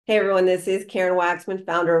Hey everyone, this is Karen Waksman,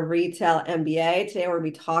 founder of Retail MBA. Today we're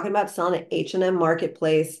going to be talking about selling at H&M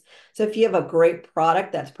Marketplace. So if you have a great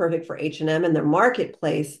product that's perfect for H&M and their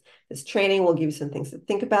marketplace, this training will give you some things to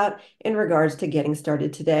think about in regards to getting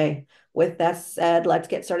started today. With that said, let's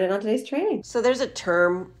get started on today's training. So there's a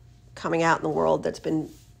term coming out in the world that's been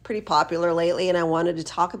pretty popular lately, and I wanted to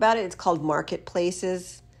talk about it. It's called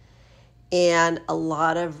marketplaces. And a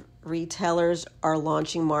lot of retailers are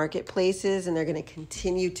launching marketplaces and they're going to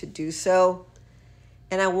continue to do so.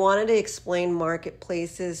 And I wanted to explain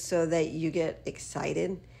marketplaces so that you get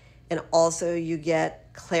excited and also you get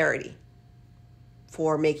clarity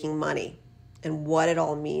for making money and what it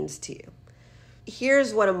all means to you.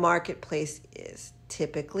 Here's what a marketplace is.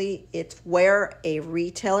 Typically, it's where a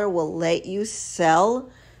retailer will let you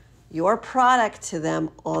sell your product to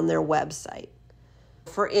them on their website.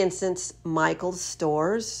 For instance, Michael's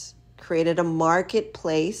Stores created a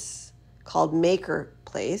marketplace called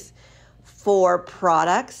Makerplace for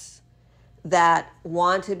products that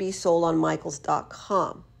want to be sold on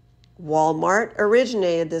michaels.com. Walmart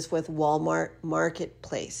originated this with Walmart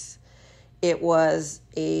Marketplace. It was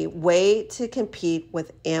a way to compete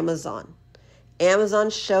with Amazon. Amazon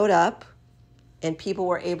showed up and people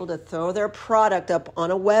were able to throw their product up on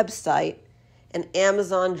a website, and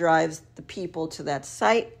Amazon drives the people to that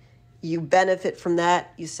site. You benefit from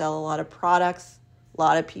that. You sell a lot of products. A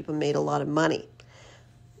lot of people made a lot of money.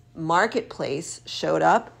 Marketplace showed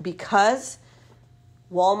up because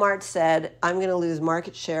Walmart said, I'm going to lose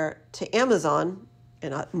market share to Amazon,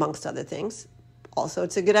 and amongst other things. Also,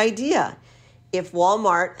 it's a good idea. If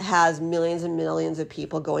Walmart has millions and millions of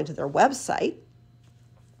people going to their website,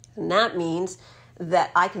 and that means that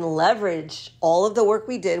I can leverage all of the work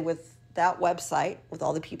we did with that website, with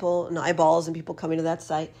all the people and eyeballs and people coming to that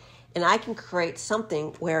site, and I can create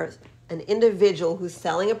something where an individual who's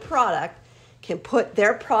selling a product can put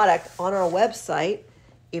their product on our website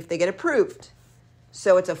if they get approved.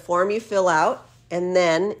 So it's a form you fill out, and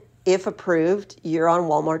then if approved, you're on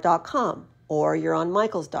walmart.com or you're on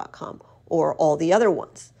michaels.com or all the other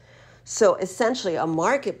ones. So essentially, a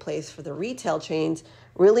marketplace for the retail chains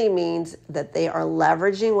really means that they are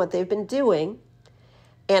leveraging what they've been doing.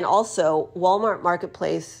 And also, Walmart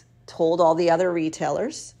Marketplace told all the other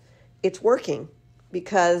retailers it's working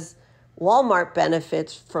because Walmart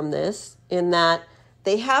benefits from this in that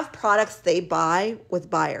they have products they buy with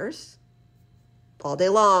buyers. All day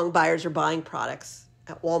long, buyers are buying products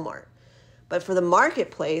at Walmart. But for the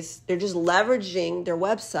marketplace, they're just leveraging their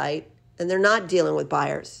website and they're not dealing with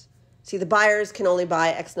buyers. See, the buyers can only buy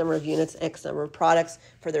X number of units, X number of products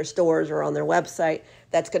for their stores or on their website.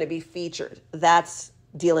 That's going to be featured. That's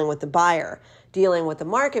dealing with the buyer. Dealing with the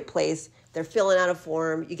marketplace, they're filling out a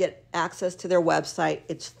form. You get access to their website.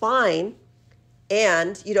 It's fine.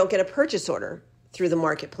 And you don't get a purchase order through the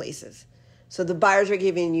marketplaces. So the buyers are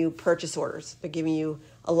giving you purchase orders. They're giving you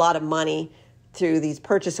a lot of money through these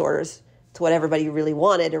purchase orders. It's what everybody really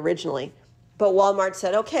wanted originally. But Walmart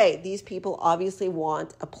said, okay, these people obviously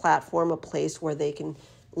want a platform, a place where they can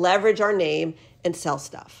leverage our name and sell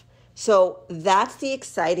stuff. So that's the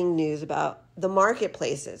exciting news about the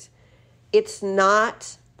marketplaces. It's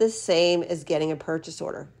not the same as getting a purchase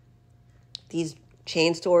order. These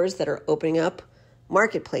chain stores that are opening up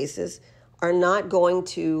marketplaces are not going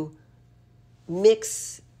to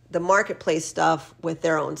mix the marketplace stuff with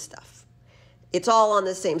their own stuff. It's all on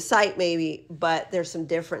the same site maybe, but there's some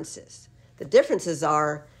differences. The differences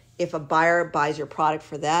are if a buyer buys your product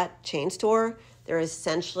for that chain store, they're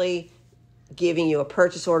essentially giving you a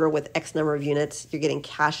purchase order with X number of units. You're getting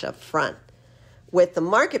cash up front. With the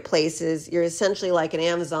marketplaces, you're essentially like an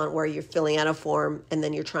Amazon where you're filling out a form and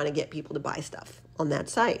then you're trying to get people to buy stuff on that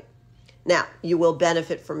site. Now, you will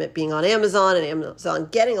benefit from it being on Amazon and Amazon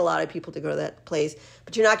getting a lot of people to go to that place,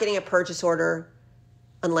 but you're not getting a purchase order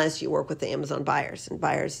unless you work with the Amazon buyers. And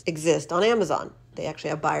buyers exist on Amazon. They actually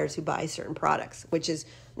have buyers who buy certain products, which is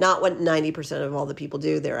not what 90% of all the people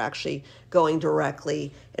do. They're actually going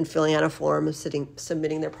directly and filling out a form,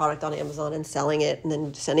 submitting their product on Amazon and selling it, and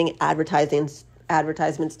then sending advertisements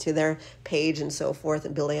to their page and so forth,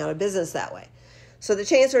 and building out a business that way. So the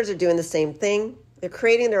chain stores are doing the same thing. They're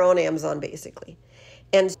creating their own Amazon basically.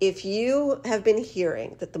 And if you have been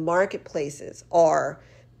hearing that the marketplaces are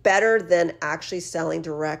better than actually selling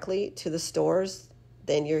directly to the stores,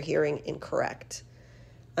 then you're hearing incorrect.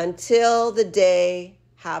 Until the day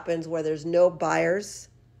happens where there's no buyers,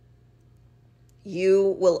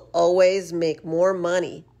 you will always make more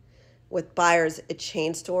money with buyers at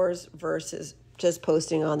chain stores versus just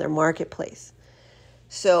posting on their marketplace.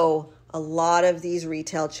 So a lot of these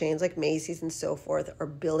retail chains like Macy's and so forth are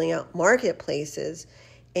building out marketplaces,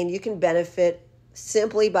 and you can benefit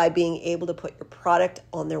simply by being able to put your product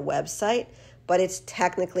on their website, but it's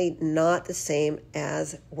technically not the same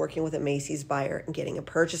as working with a Macy's buyer and getting a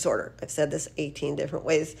purchase order. I've said this 18 different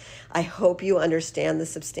ways. I hope you understand the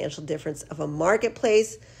substantial difference of a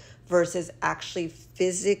marketplace versus actually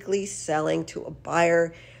physically selling to a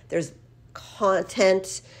buyer. There's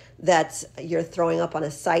content that you're throwing up on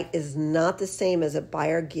a site is not the same as a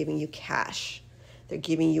buyer giving you cash. They're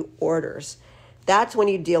giving you orders. That's when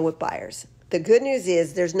you deal with buyers. The good news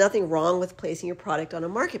is there's nothing wrong with placing your product on a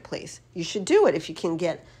marketplace. You should do it if you can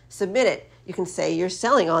submit it. You can say you're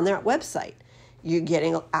selling on their website. You're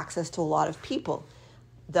getting access to a lot of people.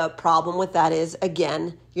 The problem with that is,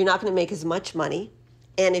 again, you're not going to make as much money.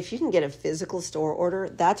 And if you can get a physical store order,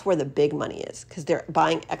 that's where the big money is, because they're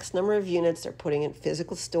buying X number of units, they're putting in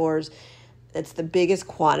physical stores. That's the biggest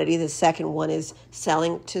quantity. The second one is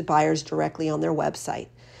selling to buyers directly on their website.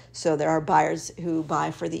 So there are buyers who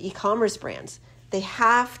buy for the e-commerce brands. They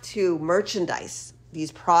have to merchandise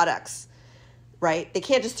these products, right? They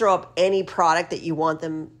can't just throw up any product that you want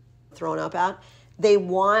them thrown up at. They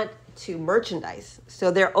want to merchandise.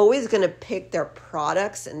 So they're always going to pick their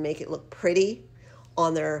products and make it look pretty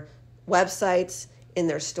on their websites, in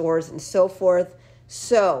their stores, and so forth.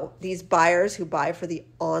 So these buyers who buy for the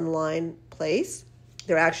online place,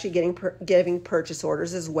 they're actually giving purchase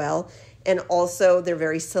orders as well. And also they're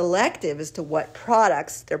very selective as to what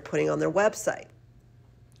products they're putting on their website.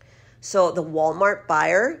 So the Walmart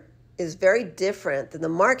buyer is very different than the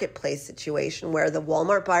marketplace situation, where the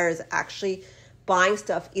Walmart buyer is actually buying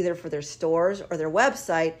stuff either for their stores or their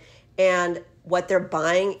website. And what they're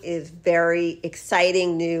buying is very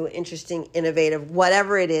exciting, new, interesting, innovative,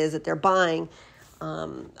 whatever it is that they're buying.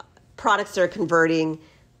 Products they're converting,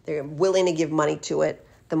 they're willing to give money to it.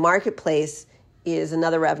 The marketplace is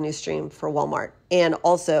another revenue stream for Walmart. And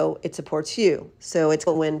also it supports you. So it's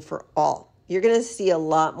a win for all. You're going to see a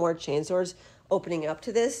lot more chain stores opening up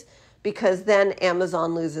to this, because then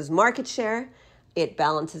Amazon loses market share. It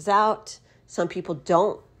balances out. Some people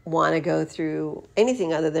don't want to go through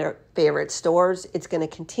anything other than their favorite stores. It's going to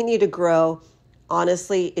continue to grow.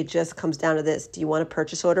 Honestly, it just comes down to this. Do you want a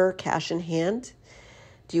purchase order, cash in hand?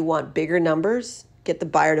 Do you want bigger numbers? Get the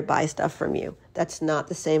buyer to buy stuff from you. That's not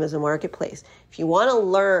the same as a marketplace. If you want to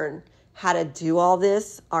learn how to do all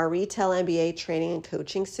this, our Retail MBA training and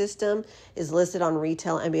coaching system is listed on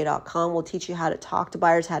retailmba.com. We'll teach you how to talk to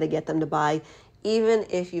buyers, how to get them to buy, even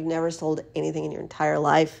if you've never sold anything in your entire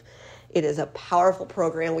life. It is a powerful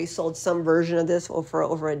program. We sold some version of this for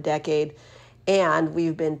over a decade, and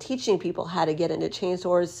we've been teaching people how to get into chain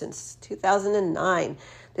stores since 2009.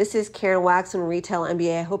 This is Karen Waksman, Retail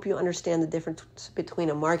MBA. I hope you understand the difference between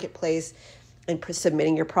a marketplace and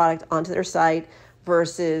submitting your product onto their site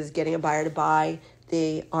versus getting a buyer to buy.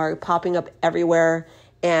 They are popping up everywhere.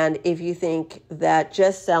 And if you think that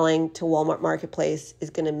just selling to Walmart Marketplace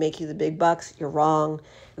is going to make you the big bucks, you're wrong.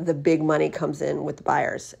 The big money comes in with the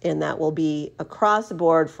buyers, and that will be across the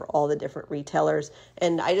board for all the different retailers.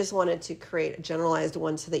 And I just wanted to create a generalized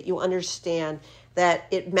one so that you understand that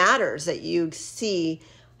it matters, that you see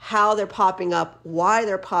how they're popping up, why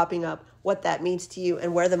they're popping up, what that means to you,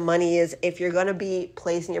 and where the money is. If you're going to be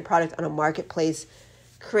placing your product on a marketplace,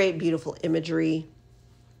 create beautiful imagery,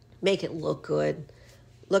 make it look good.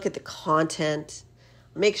 Look at the content.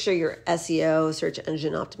 Make sure your SEO, search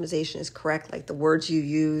engine optimization, is correct, like the words you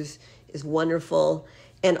use is wonderful.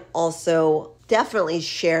 And also definitely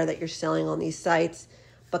share that you're selling on these sites,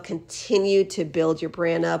 but continue to build your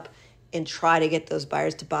brand up and try to get those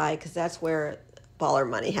buyers to buy, because that's where baller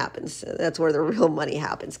money happens. That's where the real money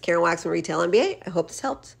happens. Karen Waksman, Retail MBA. I hope this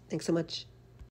helped. Thanks so much.